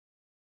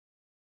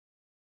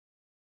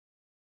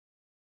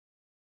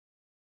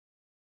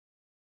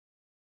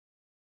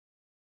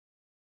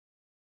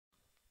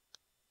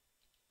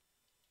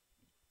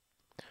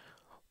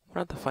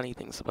One of the funny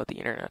things about the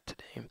internet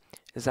today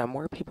is that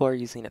more people are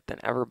using it than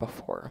ever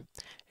before,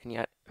 and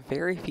yet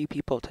very few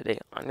people today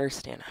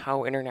understand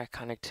how internet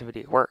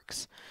connectivity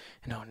works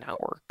and how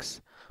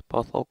networks,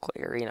 both local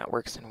area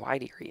networks and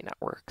wide area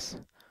networks,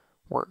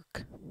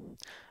 work.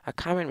 A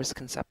common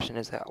misconception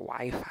is that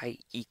Wi-Fi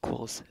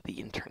equals the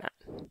internet.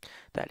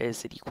 That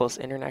is, it equals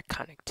internet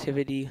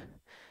connectivity.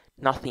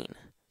 Nothing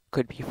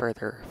could be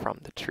further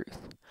from the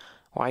truth.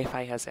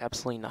 Wi-Fi has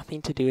absolutely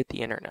nothing to do with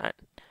the internet,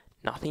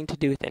 nothing to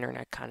do with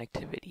internet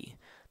connectivity.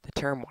 The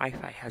term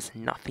Wi-Fi has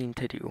nothing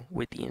to do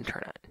with the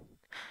internet.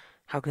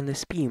 How can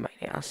this be, you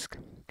might ask?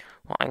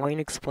 Well, I'm going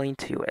to explain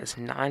to you as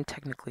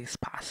non-technically as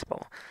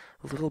possible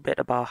a little bit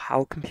about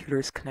how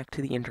computers connect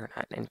to the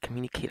internet and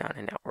communicate on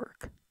a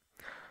network.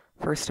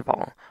 First of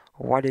all,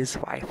 what is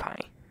Wi-Fi?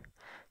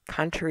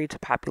 Contrary to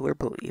popular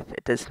belief,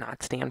 it does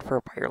not stand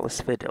for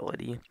wireless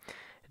fidelity.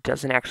 It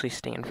doesn't actually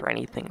stand for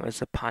anything. It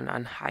was a pun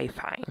on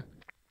hi-fi.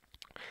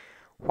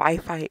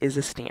 Wi-Fi is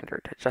a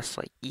standard, just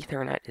like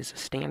Ethernet is a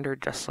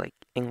standard, just like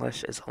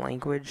English is a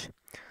language.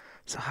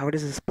 So how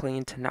does this play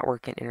into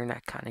network and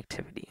internet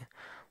connectivity?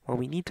 Well,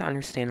 we need to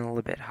understand a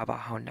little bit about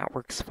how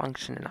networks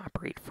function and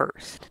operate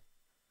first.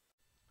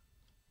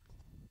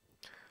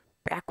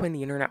 Back when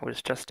the internet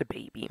was just a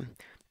baby,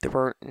 there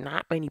were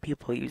not many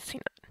people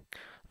using it.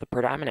 The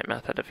predominant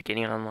method of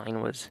getting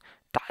online was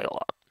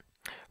dial-up.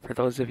 For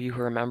those of you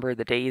who remember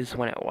the days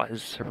when it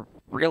was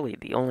really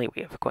the only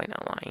way of going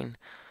online,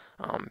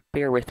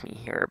 bear with me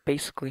here.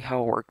 Basically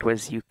how it worked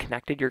was you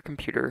connected your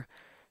computer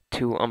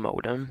to a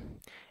modem.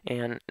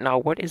 And now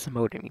what is a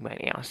modem, you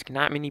might ask?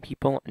 Not many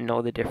people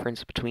know the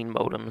difference between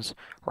modems,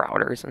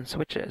 routers, and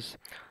switches.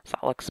 So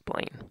I'll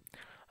explain.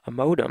 A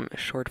modem,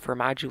 short for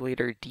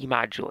modulator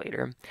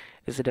demodulator,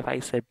 is a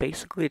device that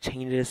basically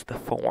changes the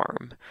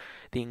form,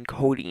 the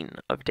encoding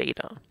of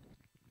data.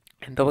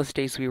 In those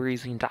days we were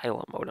using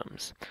dial-up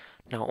modems.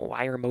 Now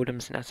why are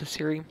modems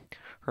necessary?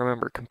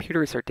 Remember,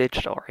 computers are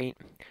digital, right?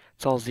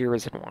 It's all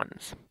zeros and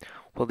ones.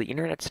 Well, the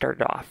internet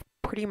started off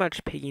pretty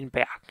much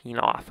piggybacking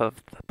off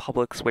of the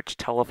public switch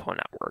telephone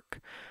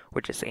network,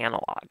 which is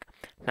analog.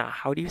 Now,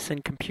 how do you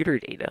send computer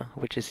data,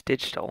 which is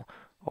digital,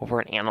 over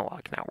an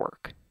analog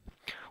network?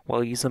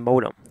 Well, use a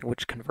modem,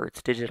 which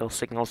converts digital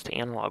signals to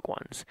analog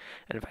ones,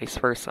 and vice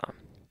versa.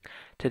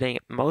 Today,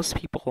 most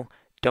people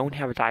don't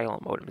have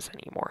dial-up modems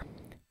anymore,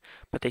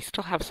 but they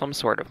still have some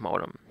sort of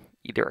modem,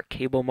 either a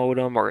cable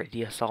modem or a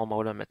DSL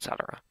modem,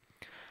 etc.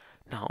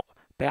 Now,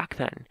 back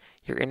then,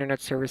 your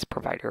internet service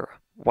provider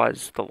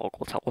was the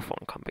local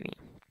telephone company.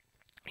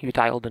 You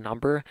dialed a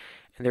number,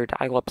 and their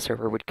dial-up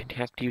server would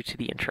connect you to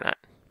the internet.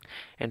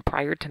 And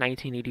prior to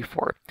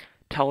 1984,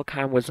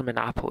 telecom was a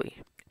monopoly,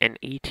 and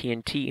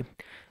AT&T,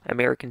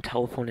 American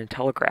Telephone and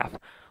Telegraph,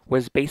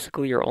 was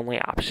basically your only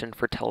option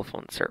for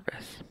telephone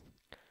service.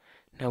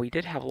 Now, we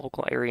did have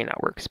local area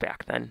networks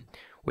back then,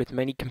 with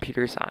many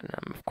computers on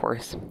them, of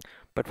course,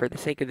 but for the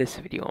sake of this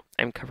video,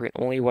 I'm covering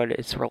only what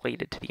is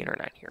related to the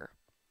internet here.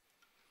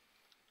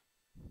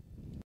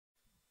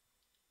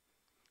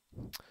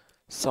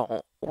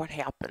 So, what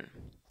happened?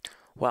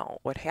 Well,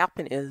 what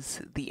happened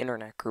is the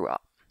internet grew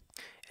up.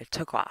 It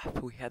took off.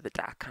 We had the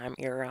dot-com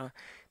era.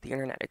 The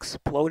internet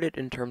exploded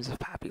in terms of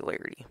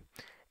popularity.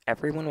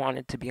 Everyone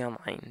wanted to be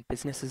online,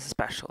 businesses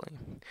especially.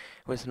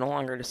 It was no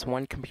longer just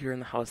one computer in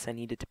the house that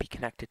needed to be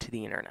connected to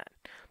the internet,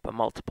 but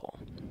multiple.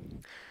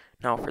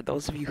 Now, for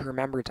those of you who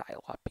remember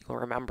dial-up, you'll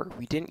remember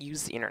we didn't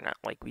use the internet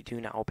like we do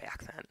now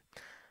back then,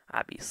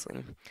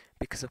 obviously.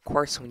 Because of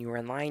course, when you were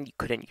online, you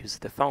couldn't use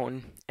the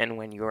phone, and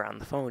when you were on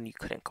the phone, you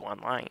couldn't go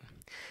online.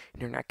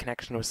 Internet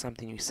connection was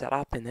something you set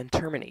up and then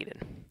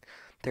terminated.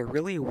 There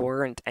really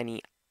weren't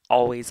any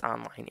always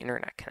online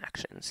internet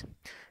connections,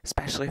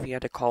 especially if you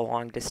had to call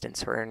long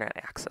distance for internet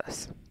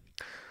access.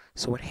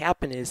 So what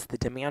happened is the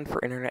demand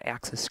for internet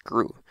access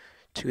grew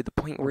to the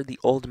point where the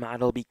old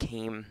model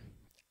became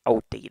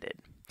outdated.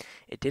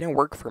 It didn't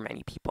work for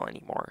many people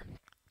anymore.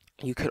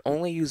 You could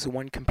only use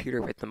one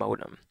computer with the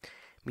modem,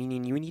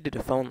 meaning you needed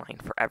a phone line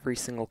for every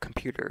single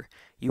computer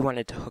you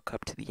wanted to hook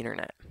up to the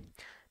internet.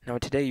 Now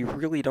today you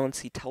really don't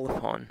see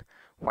telephone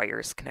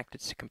wires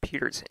connected to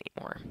computers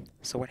anymore.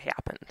 So what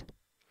happened?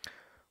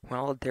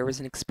 Well, there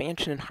was an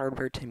expansion in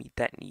hardware to meet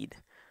that need.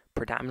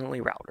 Predominantly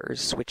routers.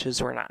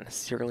 Switches were not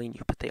necessarily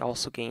new, but they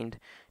also gained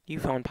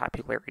newfound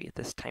popularity at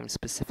this time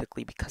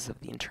specifically because of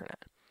the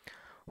internet.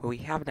 What we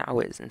have now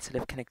is, instead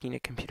of connecting a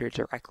computer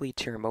directly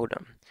to your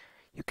modem,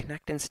 you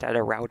connect instead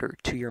a router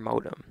to your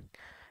modem.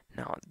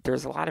 Now,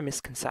 there's a lot of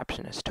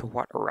misconception as to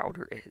what a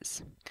router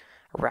is.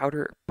 A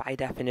router, by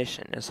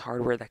definition, is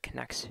hardware that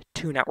connects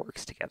two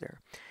networks together.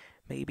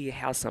 Maybe it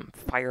has some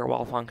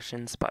firewall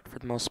functions, but for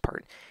the most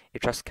part,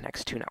 it just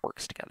connects two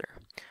networks together.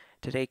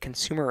 Today,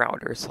 consumer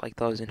routers, like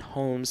those in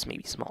homes,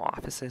 maybe small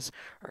offices,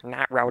 are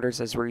not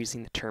routers as we're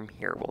using the term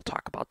here. We'll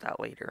talk about that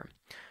later.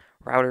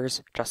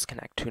 Routers just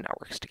connect two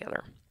networks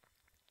together.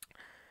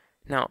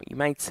 Now, you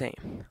might say,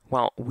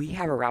 well, we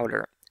have a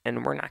router,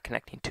 and we're not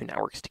connecting two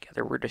networks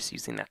together. We're just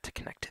using that to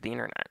connect to the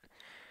internet.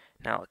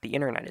 Now, the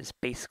internet is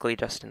basically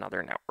just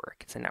another network.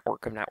 It's a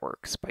network of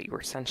networks, but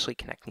you're essentially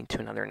connecting to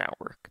another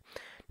network.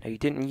 Now, you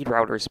didn't need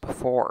routers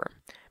before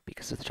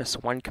because with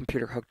just one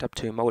computer hooked up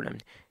to a modem,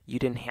 you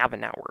didn't have a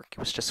network. It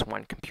was just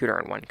one computer,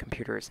 and one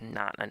computer is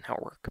not a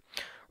network.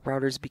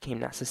 Routers became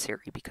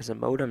necessary because a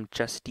modem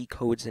just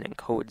decodes and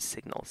encodes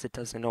signals. It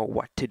doesn't know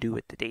what to do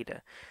with the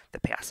data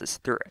that passes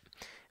through it.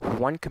 If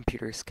one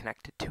computer is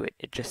connected to it,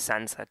 it just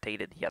sends that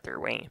data the other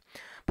way.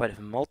 But if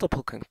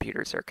multiple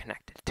computers are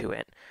connected to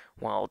it,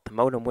 well, the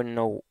modem wouldn't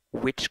know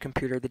which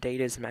computer the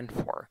data is meant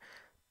for,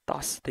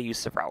 thus the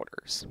use of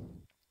routers.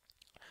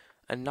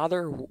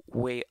 Another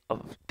way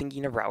of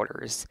thinking of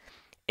routers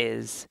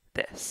is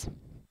this: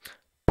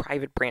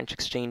 private branch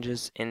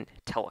exchanges in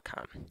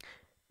telecom.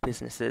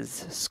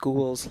 Businesses,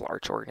 schools,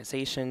 large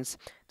organizations,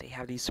 they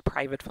have these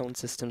private phone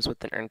systems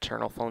with an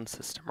internal phone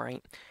system,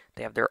 right?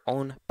 They have their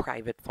own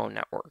private phone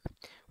network.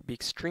 It would be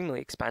extremely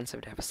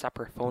expensive to have a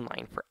separate phone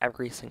line for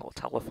every single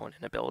telephone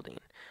in a building,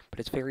 but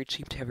it's very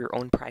cheap to have your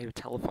own private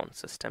telephone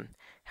system,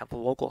 have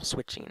local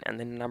switching, and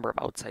then a number of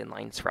outside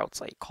lines for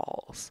outside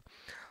calls.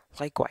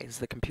 Likewise,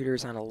 the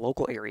computers on a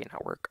local area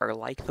network are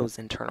like those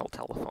internal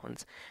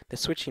telephones. The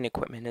switching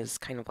equipment is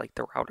kind of like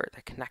the router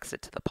that connects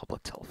it to the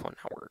public telephone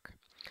network.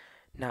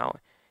 Now,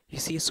 you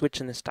see a switch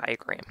in this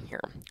diagram here.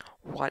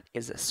 What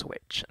is a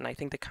switch? And I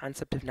think the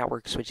concept of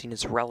network switching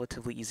is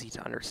relatively easy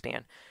to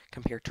understand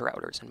compared to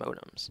routers and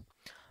modems.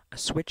 A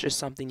switch is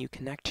something you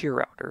connect to your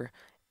router,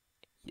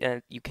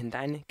 and you can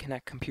then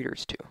connect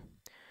computers to.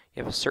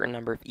 You have a certain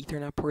number of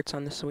Ethernet ports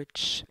on the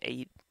switch,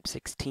 8,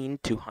 16,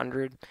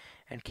 200,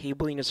 and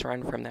cabling is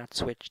run from that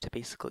switch to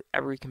basically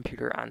every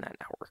computer on that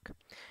network.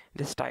 In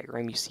this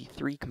diagram, you see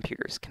 3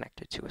 computers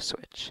connected to a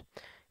switch.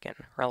 Again,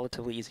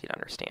 relatively easy to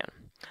understand.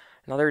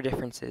 Another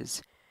difference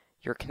is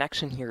your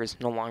connection here is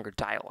no longer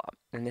dial-up,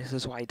 and this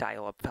is why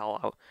dial-up fell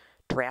out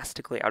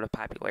drastically out of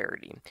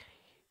popularity.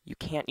 You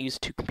can't use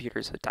 2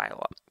 computers with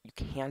dial-up. You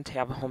can't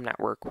have a home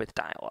network with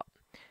dial-up.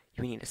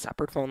 You need a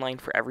separate phone line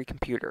for every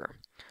computer.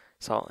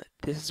 So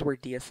this is where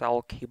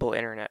DSL, cable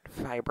internet,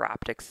 fiber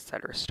optics,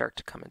 etc. start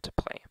to come into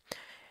play.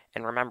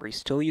 And remember, you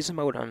still use a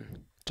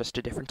modem, just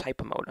a different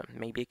type of modem,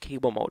 maybe a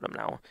cable modem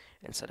now,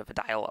 instead of a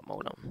dial-up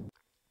modem.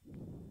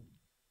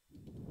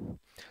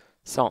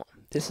 So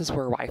this is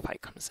where Wi-Fi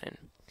comes in.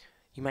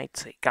 You might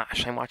say,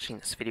 gosh, I'm watching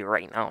this video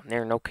right now, and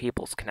there are no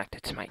cables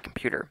connected to my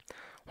computer.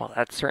 Well,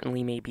 that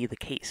certainly may be the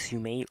case. You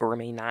may or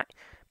may not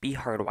be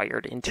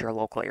hardwired into your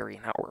local area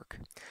network.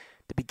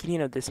 The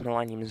beginning of this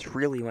millennium is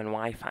really when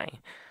Wi-Fi,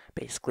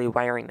 basically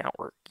wiring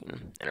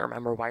networking, and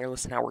remember,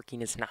 wireless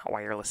networking is not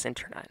wireless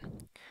internet,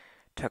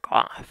 took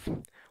off.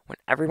 When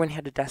everyone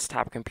had a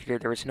desktop computer,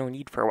 there was no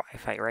need for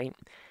Wi-Fi, right?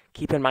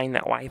 Keep in mind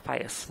that Wi-Fi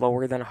is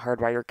slower than a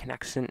hardwired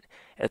connection.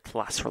 It's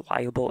less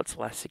reliable, it's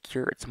less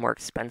secure, it's more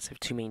expensive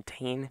to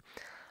maintain.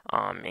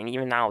 And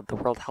even now, the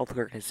World Health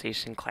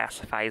Organization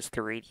classifies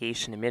the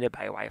radiation emitted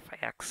by Wi-Fi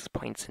access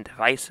points and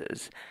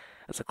devices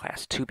as a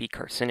Class 2B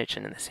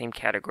carcinogen in the same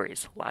category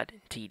as lead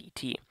and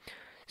DDT.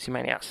 So you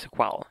might ask,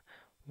 well,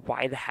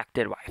 why the heck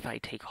did Wi-Fi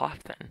take off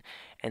then?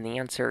 And the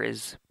answer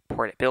is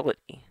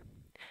portability.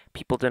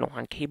 People didn't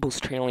want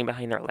cables trailing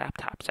behind their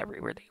laptops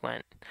everywhere they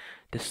went.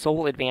 The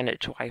sole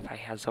advantage Wi-Fi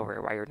has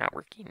over wired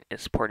networking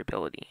is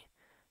portability.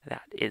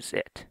 That is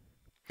it.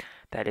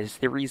 That is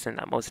the reason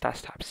that most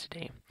desktops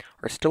today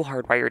are still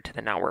hardwired to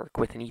the network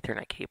with an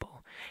Ethernet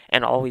cable,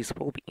 and always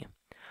will be.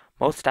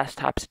 Most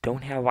desktops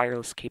don't have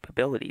wireless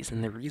capabilities,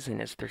 and the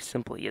reason is there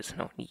simply is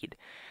no need.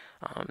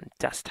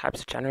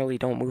 Desktops generally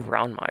don't move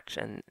around much,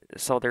 and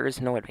so there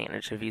is no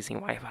advantage of using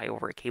Wi-Fi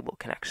over a cable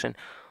connection,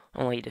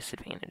 only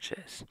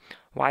disadvantages.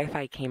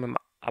 Wi-Fi came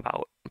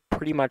about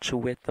pretty much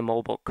with the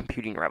mobile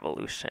computing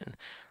revolution.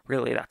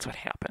 Really, that's what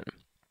happened.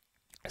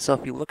 So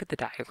if you look at the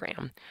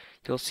diagram,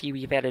 you'll see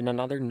we've added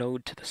another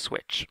node to the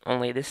switch,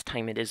 only this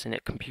time it isn't a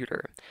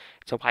computer.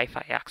 It's a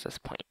Wi-Fi access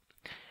point,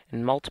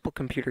 and multiple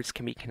computers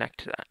can be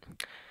connected to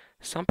that.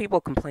 Some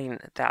people complain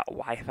that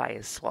Wi-Fi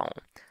is slow.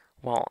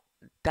 Well,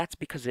 that's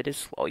because it is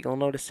slow. You'll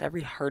notice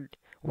every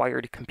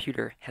hardwired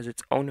computer has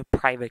its own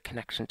private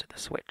connection to the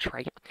switch,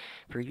 right?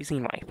 If you're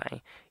using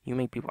Wi-Fi, you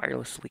may be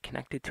wirelessly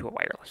connected to a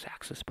wireless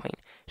access point,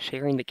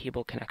 sharing the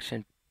cable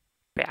connection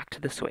back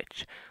to the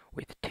switch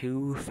with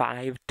 2,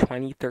 5,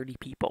 20, 30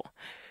 people.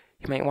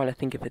 You might want to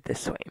think of it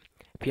this way.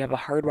 If you have a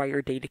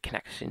hardwired data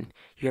connection,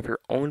 you have your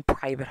own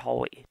private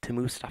hallway to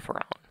move stuff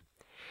around.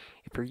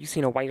 If you're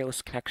using a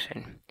wireless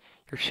connection,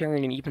 you're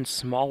sharing an even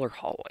smaller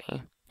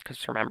hallway,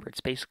 because remember,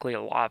 it's basically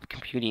a law of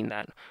computing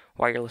that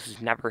wireless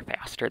is never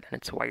faster than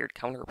its wired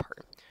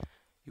counterpart.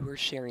 You are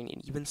sharing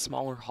an even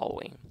smaller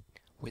hallway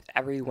with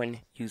everyone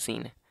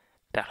using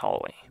that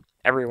hallway,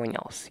 everyone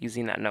else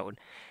using that node,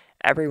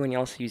 everyone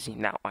else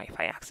using that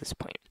Wi-Fi access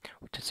point,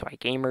 which is why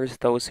gamers,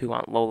 those who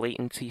want low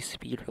latency,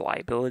 speed,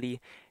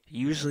 reliability,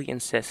 usually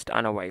insist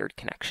on a wired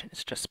connection.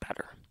 It's just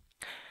better.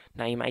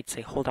 Now you might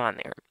say, hold on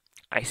there.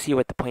 I see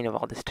what the point of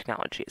all this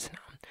technology is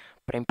now,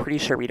 but I'm pretty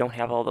sure we don't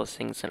have all those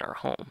things in our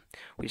home.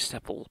 We just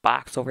have a little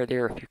box over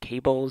there, a few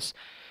cables,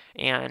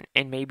 And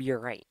maybe you're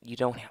right. You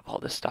don't have all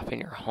this stuff in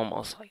your home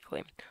most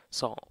likely.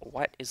 So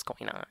what is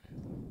going on?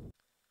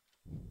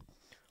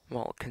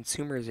 Well,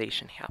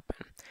 consumerization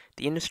happened.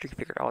 The industry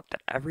figured out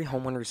that every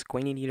homeowner is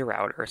going to need a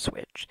router or a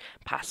switch,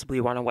 possibly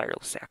want a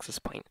wireless access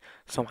point,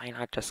 so why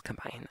not just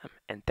combine them?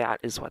 And that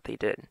is what they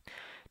did.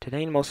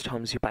 Today in most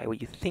homes you buy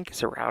what you think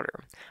is a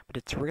router, but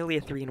it's really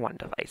a 3-in-1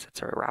 device.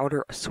 It's a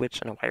router, a switch,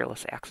 and a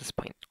wireless access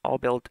point, all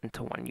built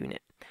into one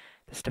unit.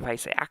 This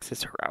device acts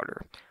as a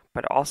router,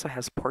 but it also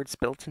has ports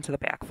built into the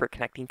back for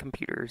connecting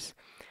computers,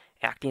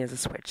 acting as a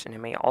switch, and it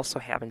may also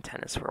have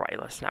antennas for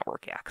wireless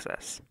network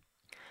access.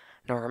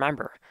 Now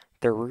remember,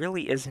 there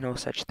really is no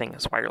such thing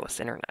as wireless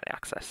internet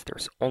access.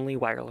 There's only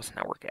wireless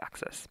network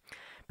access.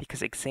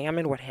 Because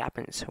examine what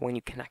happens when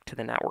you connect to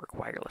the network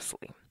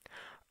wirelessly.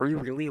 Are you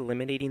really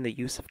eliminating the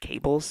use of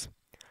cables?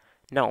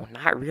 No,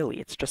 not really.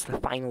 It's just the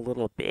final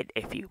little bit,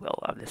 if you will,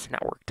 of this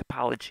network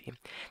topology.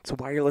 It's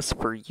wireless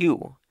for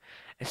you.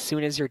 As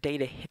soon as your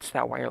data hits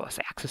that wireless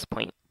access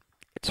point,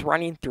 it's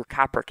running through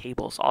copper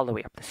cables all the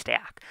way up the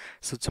stack.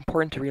 So it's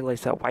important to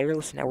realize that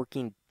wireless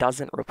networking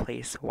doesn't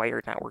replace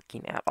wired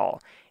networking at all.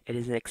 It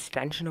is an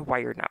extension of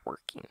wired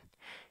networking.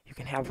 You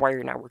can have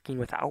wired networking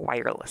without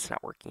wireless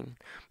networking,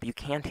 but you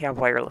can't have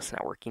wireless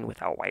networking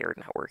without wired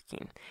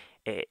networking.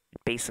 It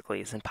basically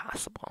is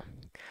impossible.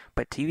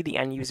 But to you, the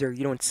end user,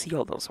 you don't see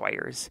all those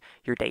wires.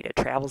 Your data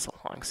travels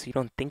along, so you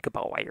don't think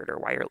about wired or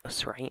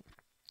wireless, right?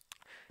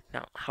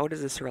 Now, how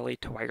does this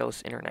relate to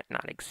wireless internet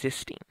not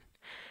existing?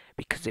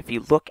 Because if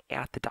you look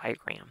at the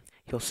diagram,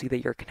 you'll see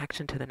that your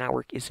connection to the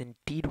network is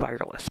indeed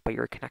wireless, but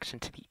your connection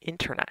to the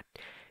internet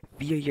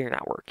via your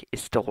network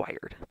is still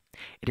wired.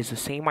 It is the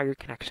same wired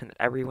connection that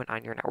everyone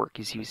on your network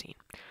is using,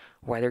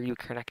 whether you're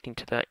connecting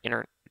to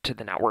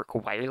the network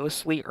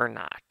wirelessly or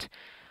not.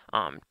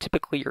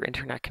 Typically, your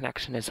internet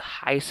connection is a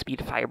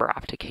high-speed fiber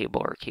optic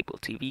cable or cable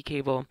TV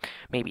cable,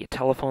 maybe a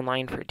telephone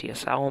line for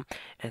DSL,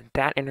 and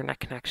that internet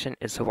connection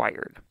is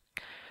wired.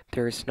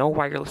 There is no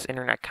wireless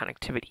internet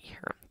connectivity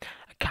here.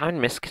 A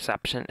common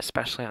misconception,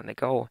 especially on the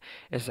go,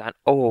 is that,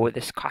 oh,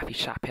 this coffee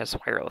shop has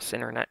wireless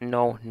internet.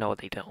 No,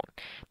 they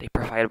don't. They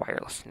provide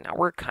wireless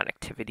network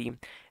connectivity,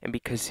 and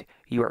because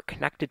you are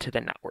connected to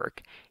the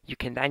network, you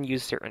can then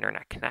use their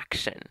internet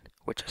connection,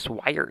 which is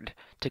wired,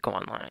 to go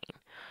online.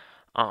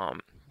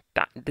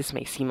 This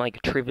may seem like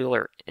a trivial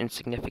or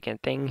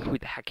insignificant thing. Who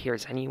the heck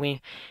cares anyway?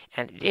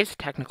 And it is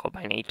technical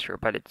by nature,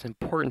 but it's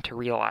important to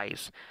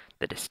realize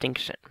the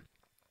distinction.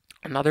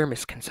 Another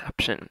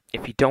misconception,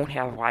 if you don't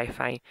have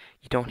Wi-Fi,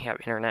 you don't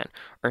have internet,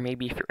 or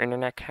maybe if your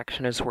internet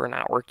connection is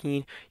not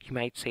working, you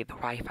might say the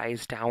Wi-Fi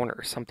is down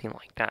or something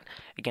like that.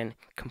 Again,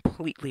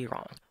 completely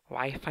wrong.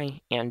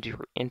 Wi-Fi and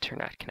your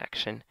internet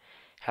connection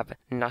have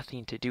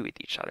nothing to do with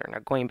each other. Now,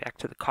 going back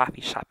to the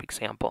coffee shop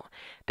example,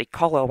 they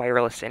call it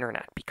wireless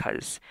internet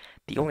because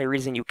the only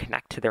reason you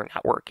connect to their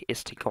network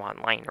is to go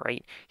online,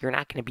 right? You're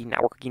not going to be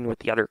networking with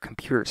the other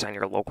computers on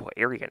your local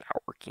area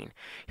networking.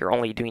 You're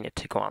only doing it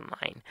to go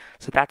online.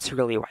 So that's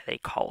really why they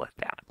call it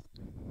that.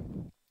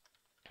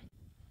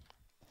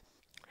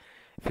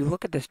 If you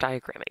look at this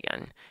diagram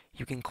again,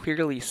 you can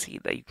clearly see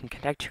that you can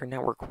connect to your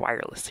network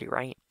wirelessly,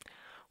 right?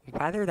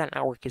 Whether that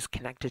network is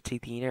connected to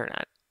the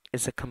internet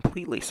is a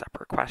completely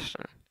separate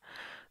question.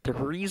 The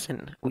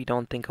reason we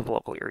don't think of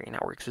local area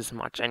networks as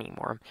much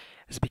anymore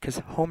is because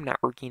home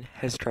networking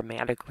has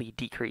dramatically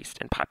decreased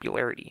in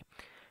popularity.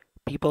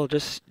 People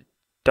just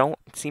don't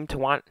seem to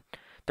want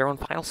their own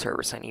file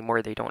servers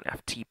anymore. They don't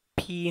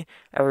FTP.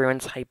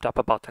 Everyone's hyped up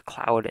about the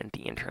cloud and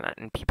the internet,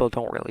 and people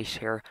don't really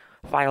share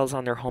files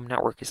on their home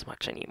network as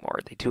much anymore.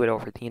 They do it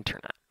over the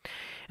internet.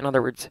 In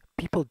other words,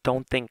 people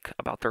don't think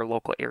about their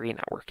local area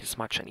network as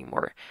much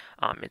anymore.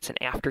 It's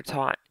an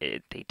afterthought.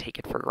 They take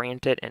it for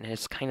granted and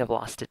has kind of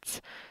lost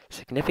its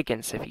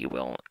significance, if you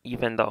will,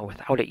 even though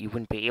without it you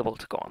wouldn't be able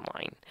to go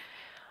online.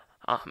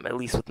 At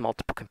least with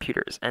multiple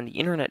computers. And the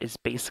internet is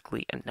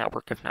basically a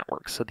network of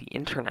networks, so the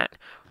internet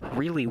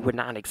really would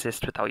not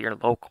exist without your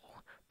local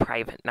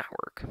private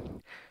network.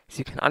 So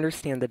you can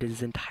understand that it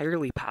is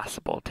entirely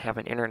possible to have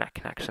an internet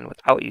connection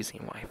without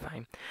using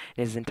Wi-Fi.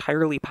 It is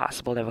entirely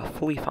possible to have a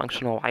fully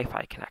functional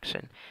Wi-Fi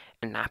connection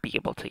and not be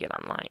able to get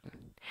online.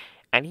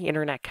 Any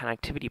internet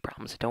connectivity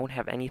problems don't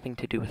have anything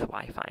to do with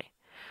Wi-Fi.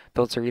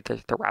 Those are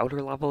either the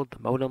router level, the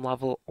modem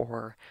level,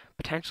 or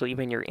potentially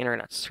even your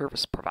internet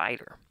service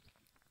provider.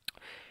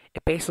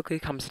 It basically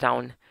comes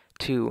down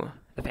to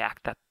the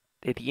fact that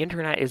the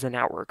internet is a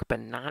network,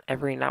 but not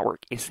every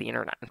network is the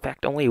internet. In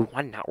fact, only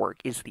one network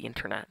is the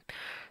internet.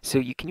 So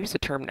you can use the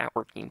term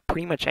networking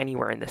pretty much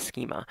anywhere in the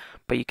schema,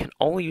 but you can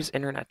only use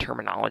internet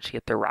terminology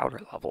at the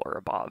router level or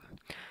above.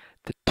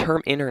 The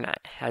term internet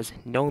has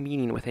no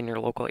meaning within your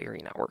local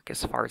area network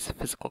as far as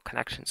physical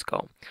connections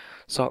go.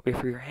 So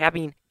if you're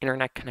having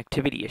internet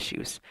connectivity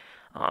issues,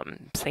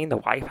 saying the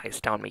Wi-Fi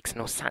is down makes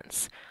no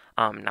sense.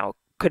 Now,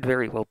 could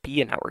very well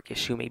be a network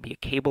issue. Maybe a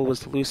cable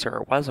was loose or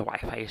it was a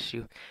Wi-Fi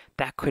issue.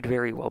 That could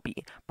very well be.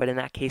 But in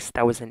that case,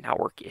 that was a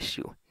network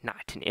issue,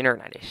 not an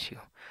internet issue.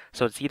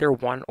 So it's either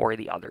one or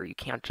the other. You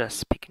can't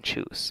just pick and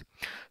choose.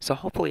 So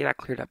hopefully that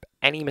cleared up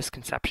any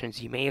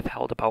misconceptions you may have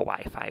held about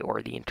Wi-Fi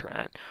or the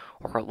internet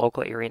or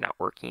local area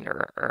networking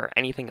or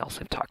anything else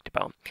I've talked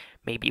about.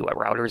 Maybe what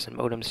routers and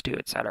modems do,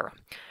 etc.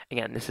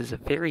 Again, this is a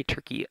very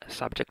tricky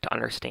subject to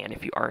understand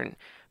if you aren't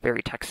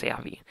very tech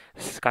savvy.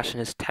 This discussion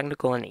is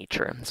technical in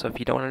nature, so if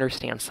you don't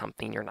understand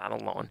something, you're not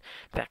alone.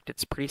 In fact,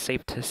 it's pretty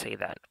safe to say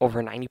that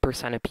over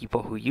 90% of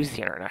people who use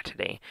the internet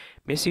today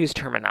misuse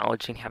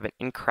terminology and have an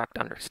incorrect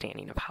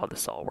understanding of how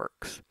this all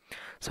works.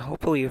 So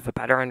hopefully you have a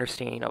better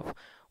understanding of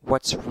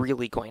what's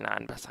really going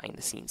on behind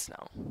the scenes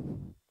now.